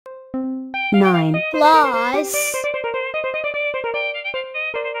9 plus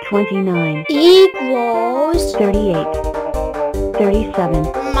 29 equals 38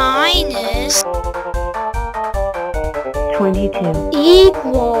 37 minus 22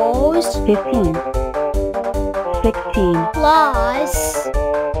 equals 15 16 plus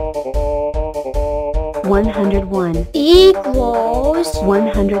 101 equals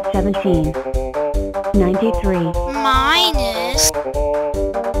 117 93 minus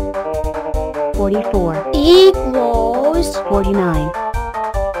 44 equals 49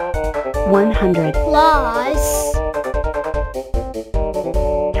 100 plus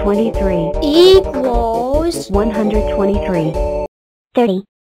 23 equals 123 30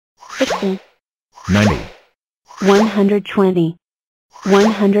 60 90, 120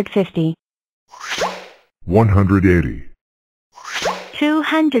 150 180,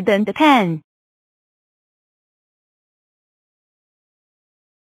 210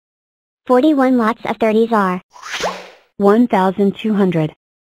 41 lots of 30s are 1,200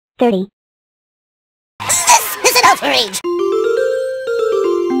 30 This is an outrage!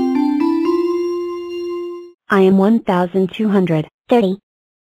 I am 1,200 30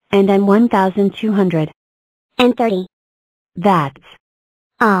 and I'm 1,200 and 30. That's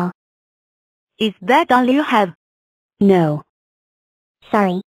all. Is that all you have? No.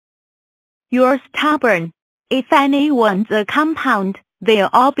 Sorry. You're stubborn. If anyone's a compound, they'll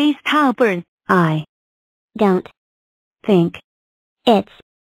all be stubborn. I don't think it's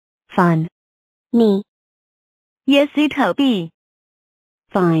fun. Me. Yes, it'll be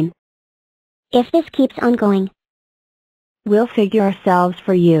fine. If this keeps on going, we'll figure ourselves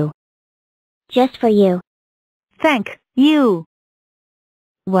for you. Just for you. Thank you.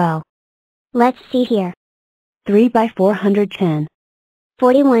 Well, let's see here. 3 by 410.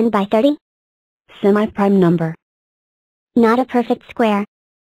 41 by 30? Semi-prime number. Not a perfect square.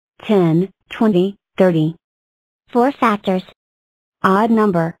 10, 20, 30. 4 factors. Odd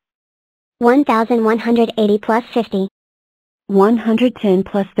number. 1,180 plus 50. 110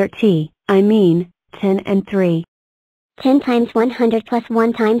 plus 30, I mean, 10 and 3. 10 times 100 plus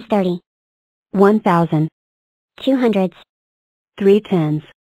 1 times 30. 1,000. 2 hundreds. 3 tens.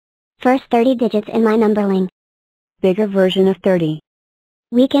 First 30 digits in my numberling. Bigger version of 30.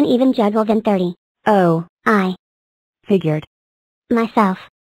 We can even juggle than 30. Oh, I figured myself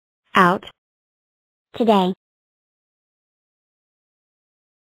out today.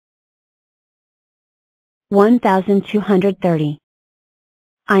 1,230.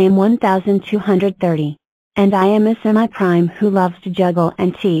 I am 1,230, and I am a semi-prime who loves to juggle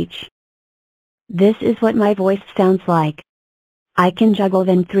and teach. This is what my voice sounds like. I can juggle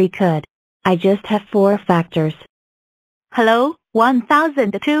than 3 could. I just have 4 factors. Hello,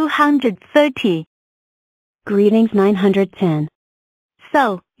 1,230. Greetings 910.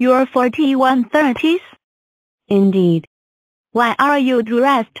 So, you're 41 30s? Indeed. Why are you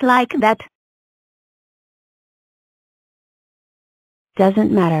dressed like that?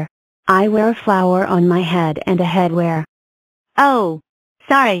 Doesn't matter. I wear a flower on my head and a headwear. Oh,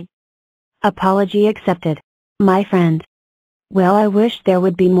 sorry. Apology accepted, my friend. Well, I wish there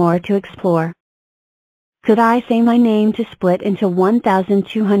would be more to explore. Could I say my name to split into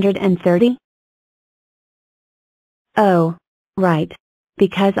 1,230? Oh, right.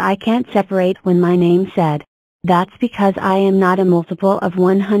 Because I can't separate when my name said. That's because I am not a multiple of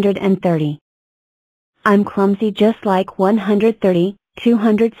 130. I'm clumsy just like 130,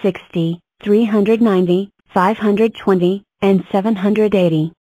 260, 390, 520, and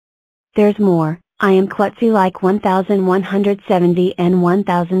 780. There's more. I am klutzy like 1,170 and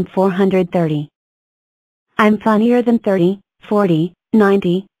 1,430. I'm funnier than 30, 40,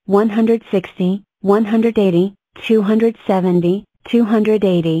 90, 160, 180, 270,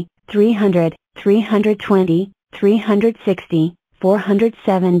 280, 300, 320, 360,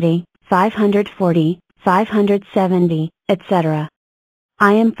 470, 540, 570, etc.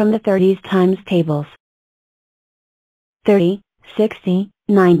 I am from the 30s times tables. 30, 60,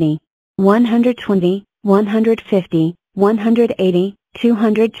 90, 120, 150, 180,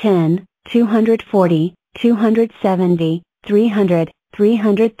 210, 240, 270, 300,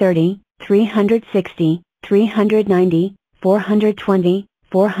 330, 360, 390, 420,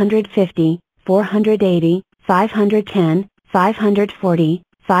 450, 480, 510, 540,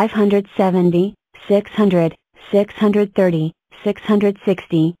 570, 600, 630,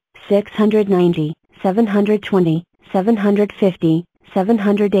 660, 690, 720, 750,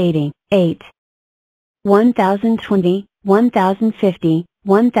 780, 8. 1,020, 1,050,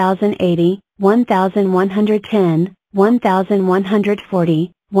 1,080, 1,110,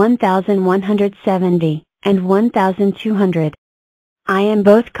 1,140, 1,170, and 1,200. I am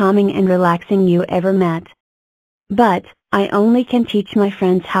both calming and relaxing you ever met. But, I only can teach my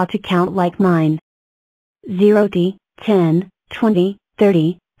friends how to count like mine. 0 to 10, 20,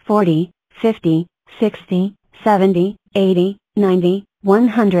 30, 40, 50, 60, 70, 80, 90,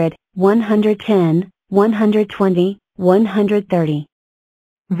 100, 110, 120, 130.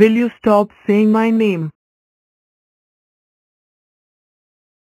 Will you stop saying my name?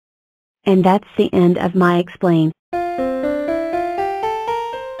 And that's the end of my explain.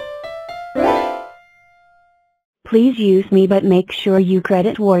 Please use me, but make sure you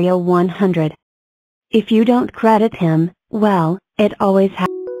credit Wario 100. If you don't credit him, well, it always happens.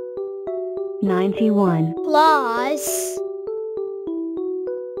 91 plus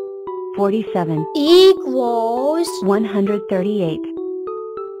 47 equals 138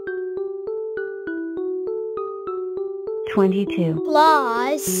 22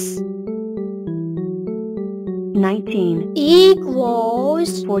 plus 19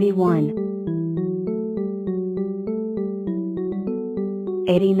 equals 41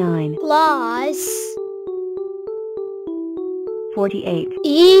 89 plus 48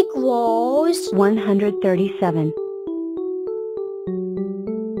 equals 137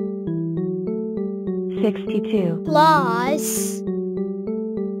 62 plus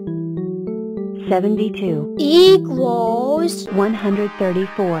 72 equals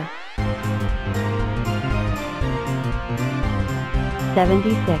 134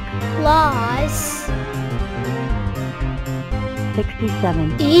 76 plus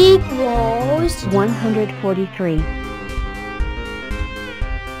 67 equals 143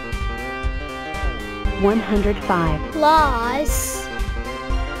 105 plus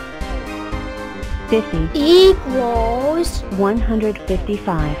 50 equals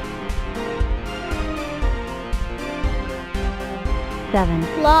 155 7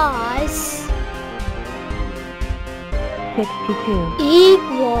 plus 62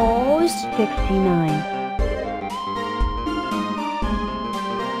 equals 69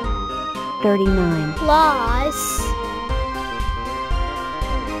 39 plus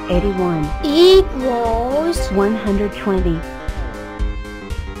 81 equals 120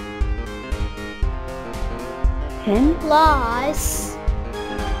 10 plus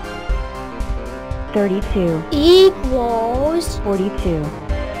 32 equals 42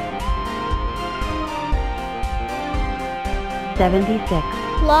 76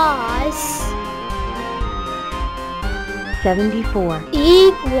 plus 74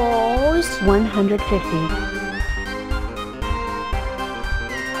 equals 150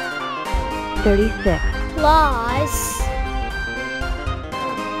 36 plus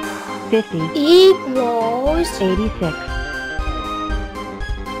 50 equals 86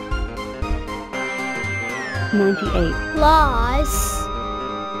 98 plus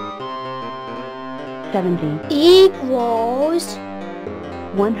 70 equals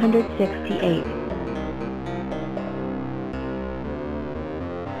 168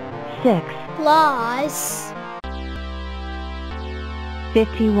 6 plus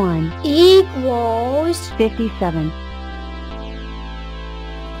 51 equals 57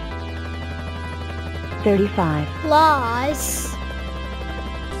 35 plus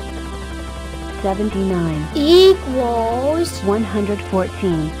 79 equals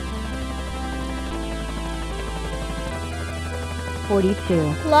 114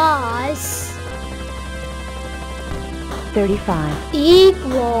 42 plus 35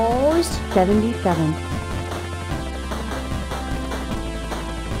 equals 77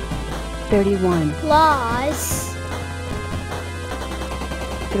 31 plus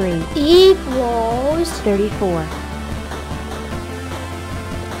 3 equals 34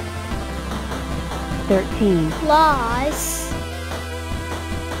 13 plus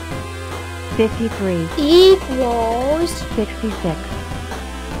 53 equals 66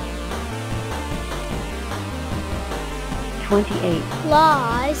 28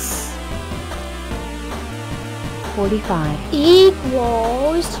 plus 45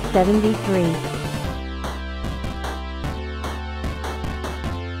 equals 73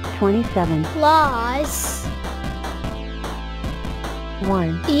 27 plus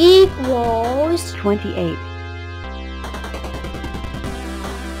 1 equals 28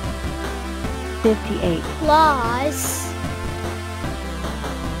 58 plus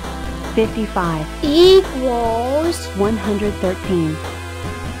 55 equals 113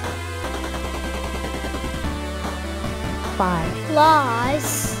 5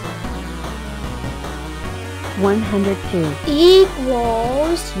 plus 102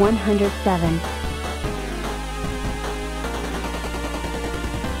 equals 107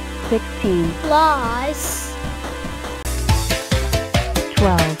 16 plus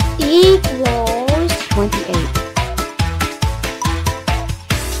 12 equals 28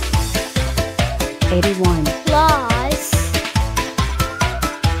 81 plus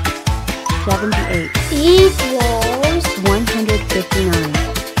 78 equals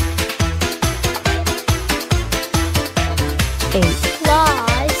 159 8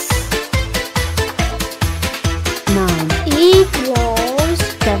 plus 9 equals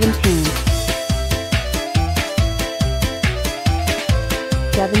 17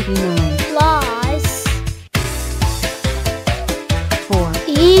 79 plus 4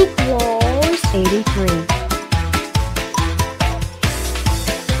 equals 83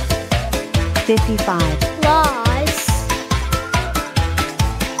 55 plus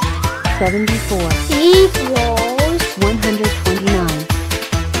 74 equals